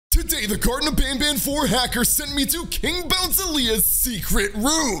Today, the Garten of Banban 4 hacker sent me to King BOUNCELIA's secret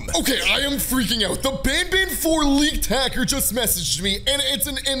room. Okay, I am freaking out. The Banban 4 leaked hacker just messaged me, and it's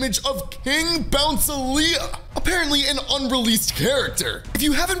an image of King BOUNCELIA, apparently an unreleased character. If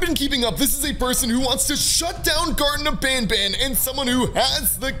you haven't been keeping up, this is a person who wants to shut down Garten of Banban and someone who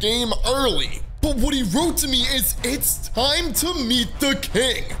has the game early. But what he wrote to me is, it's time to meet the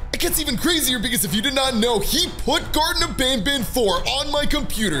king. It gets even crazier because if you did not know, he put Garten of Banban 4 on my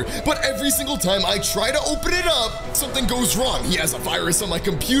computer, but every single time I try to open it up, something goes wrong. He has a virus on my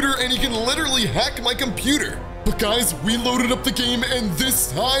computer and he can literally hack my computer. But guys, we loaded up the game and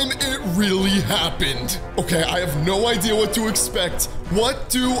this time it really happened. Okay, I have no idea what to expect. What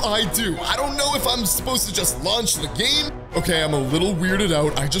do? I don't know if I'm supposed to just launch the game. Okay, I'm a little weirded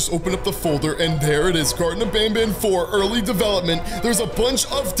out. I just opened up the folder and there it is, Garten of Banban 4 early development. There's a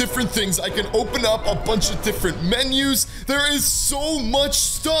bunch of different things I can open up, a bunch of different menus. There is so much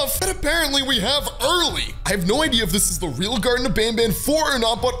stuff that apparently we have early. I have no idea if this is the real Garten of Banban 4 or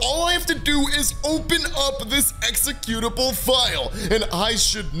not, but all I have to do is open up this executable file, and I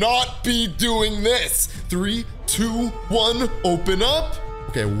should not be doing this. 3, 2, 1, open up.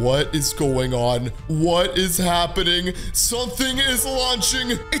 Okay, what is going on? What is happening? Something is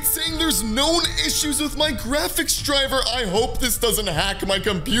launching. It's saying there's known issues with my graphics driver. I hope this doesn't hack my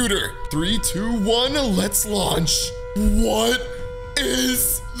computer. 3, 2, 1, let's launch. What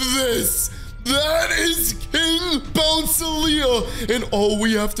is this? That is King BOUNCELIA, and all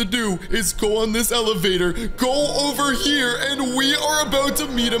we have to do is go on this elevator, go over here, and we are about to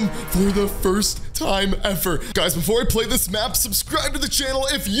meet him for the first time ever. Guys, before I play this map, subscribe to the channel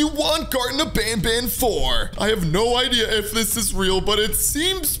if you want Garten of Banban 4. I have no idea if this is real, but it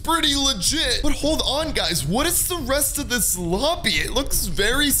seems pretty legit. But hold on, guys, what is the rest of this lobby? It looks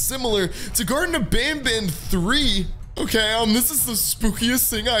very similar to Garten of Banban 3. Okay, this is the spookiest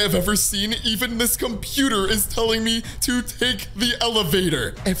thing I have ever seen. Even this computer is telling me to take the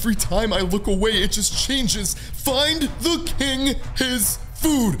elevator. Every time I look away, it just changes. Find the king his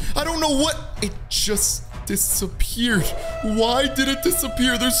food. I don't know what. It just disappeared. Why did it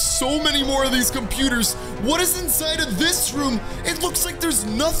disappear? There's so many more of these computers. What is inside of this room? It looks like there's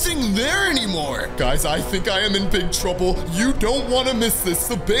nothing there anymore. Guys, I think I am in big trouble. You don't want to miss this.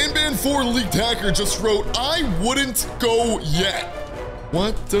 The Banban 4 leaked hacker just wrote, I wouldn't go yet.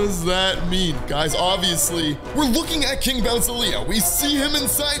 What does that mean? Guys, obviously, we're looking at King BOUNCELIA. We see him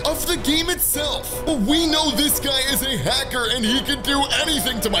inside of the game itself. But we know this guy is a hacker and he can do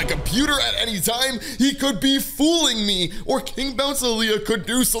anything to my computer at any time. He could be fooling me, or King BOUNCELIA could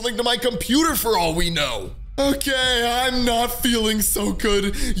do something to my computer for all we know. Okay, I'm not feeling so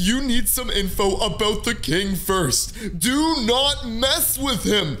good. You need some info about the king first. Do not mess with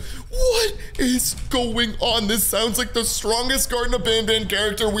him. What is going on? This sounds like the strongest Garten of Banban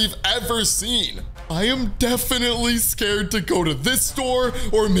character we've ever seen. I am definitely scared to go to this door,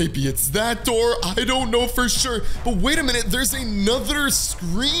 or maybe it's that door. I don't know for sure. But wait a minute, there's another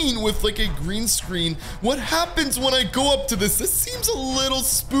screen with like a green screen. What happens when I go up to this? This seems a little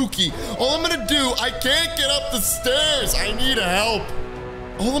spooky. All I'm gonna do, I can't get up the stairs. I need help.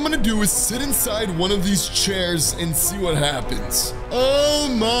 All I'm gonna do is sit inside one of these chairs and see what happens. Oh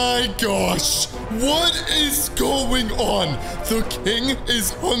my gosh, what is going on? The king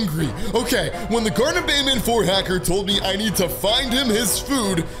is hungry. Okay, when the Garten of Banban 4 hacker told me I need to find him his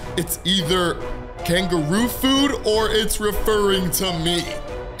food, it's either kangaroo food or it's referring to me.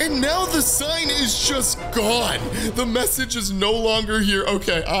 And now the sign is just gone. The message is no longer here.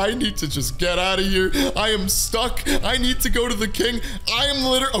 Okay, I need to just get out of here. I am stuck. I need to go to the king. I am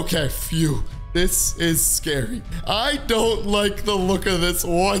literally, okay, phew. This is scary. I don't like the look of this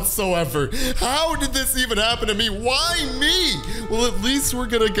whatsoever. How did this even happen to me? Why me? Well, at least we're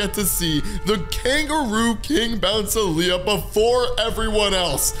gonna get to see the kangaroo King BOUNCELIA before everyone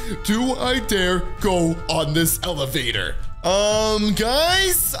else. Do I dare go on this elevator?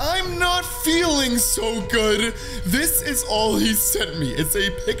 Guys, I'm not feeling so good. This is all he sent me. It's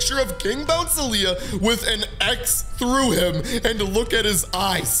a picture of King BOUNCELIA with an X through him, and look at his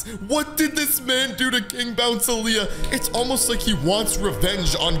eyes. What did this man do to King BOUNCELIA? It's almost like he wants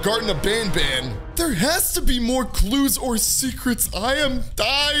revenge on Garten of Banban. There has to be more clues or secrets. I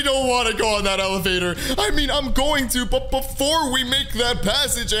don't want to go on that elevator. I mean, I'm going to, but before we make that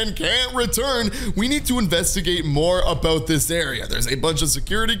passage and can't return, we need to investigate more about this area. There's a bunch of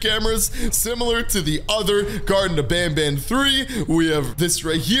security cameras similar to the other Garten of Banban 3. We have this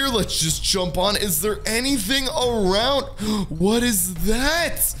right here. Let's just jump on. Is there anything around? What is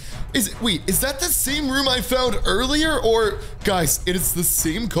that? Wait, is that the same room I found earlier? Or, guys, it is the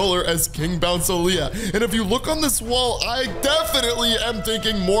same color as King BOUNCELIA. And if you look on this wall, I definitely am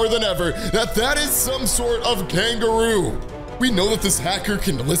thinking more than ever that that is some sort of kangaroo. We know that this hacker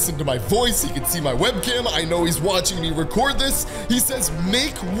can listen to my voice. He can see my webcam. I know he's watching me record this. He says,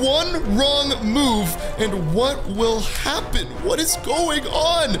 make one wrong move, and what will happen? What is going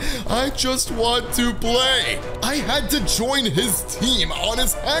on? I just want to play. I had to join his team on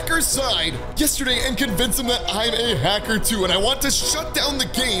his hacker side yesterday and convince him that I'm a hacker too, and I want to shut down the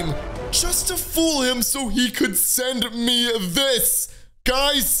game just to fool him so he could send me this.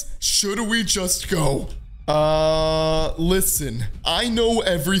 Guys, should we just go? Listen, I know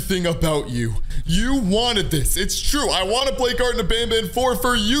everything about you. You wanted this. It's true. I want to play Garten of Banban 4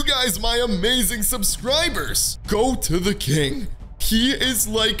 for you guys, my amazing subscribers. Go to the king. He is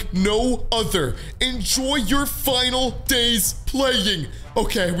like no other. Enjoy your final days playing.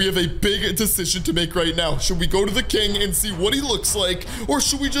 Okay, we have a big decision to make right now. Should we go to the king and see what he looks like? Or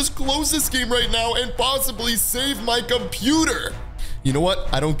should we just close this game right now and possibly save my computer? You know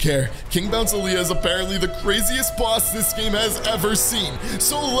what? I don't care. King BOUNCELIA is apparently the craziest boss this game has ever seen.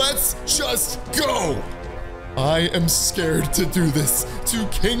 So let's just go. I am scared to do this. To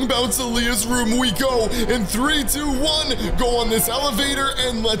King BOUNCELIA's room we go. In 3, 2, 1, go on this elevator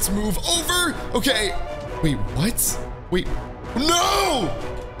and let's move over. Okay. Wait, what? Wait, no!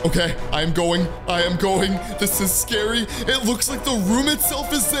 Okay, I am going. This is scary. It looks like the room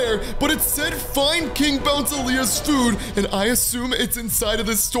itself is there, but it said find King BOUNCELIA's food, and I assume it's inside of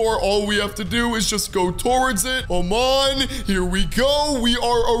this store. All we have to do is just go towards it. Come on, here we go. We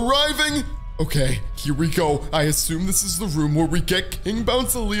are arriving. Okay, here we go. I assume this is the room where we get King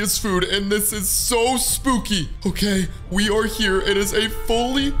BOUNCELIA's food, and this is so spooky. Okay, we are here. It is a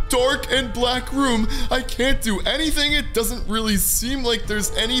fully dark and black room. I can't do anything. It doesn't really seem like there's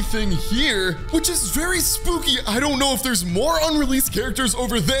anything here, which is very spooky. I don't know if there's more unreleased characters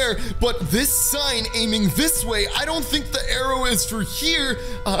over there, but this sign aiming this way, I don't think the arrow is for here.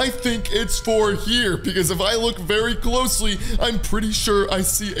 I think it's for here, because if I look very closely, I'm pretty sure I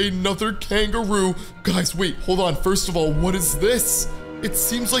see another kangaroo. Guys, wait, hold on. First of all, what is this? It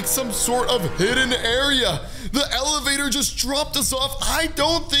seems like some sort of hidden area. The elevator just dropped us off. I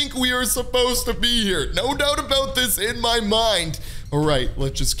don't think we are supposed to be here. No doubt about this in my mind. All right,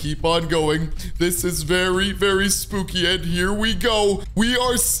 let's just keep on going. This is very, very spooky, and here we go. We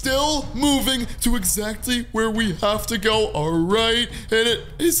are still moving to exactly where we have to go. All right, and it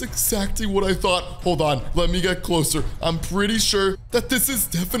is exactly what I thought. Hold on, let me get closer. I'm pretty sure that this is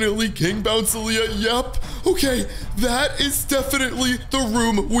definitely King BOUNCELIA. Yep. Okay, that is definitely the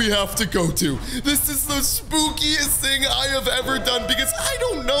room we have to go to. This is the spookiest thing I have ever done because I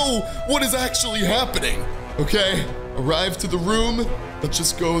don't know what is actually happening. Okay. Arrive to the room. Let's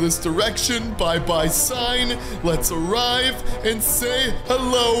just go this direction. Bye-bye sign. Let's arrive and say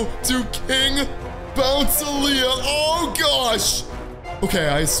hello to King BOUNCELIA. Oh, gosh. Okay,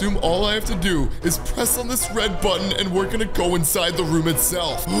 I assume all I have to do is press on this red button and we're gonna go inside the room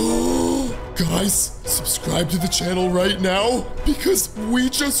itself. Guys, subscribe to the channel right now because we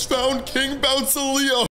just found King BOUNCELIA.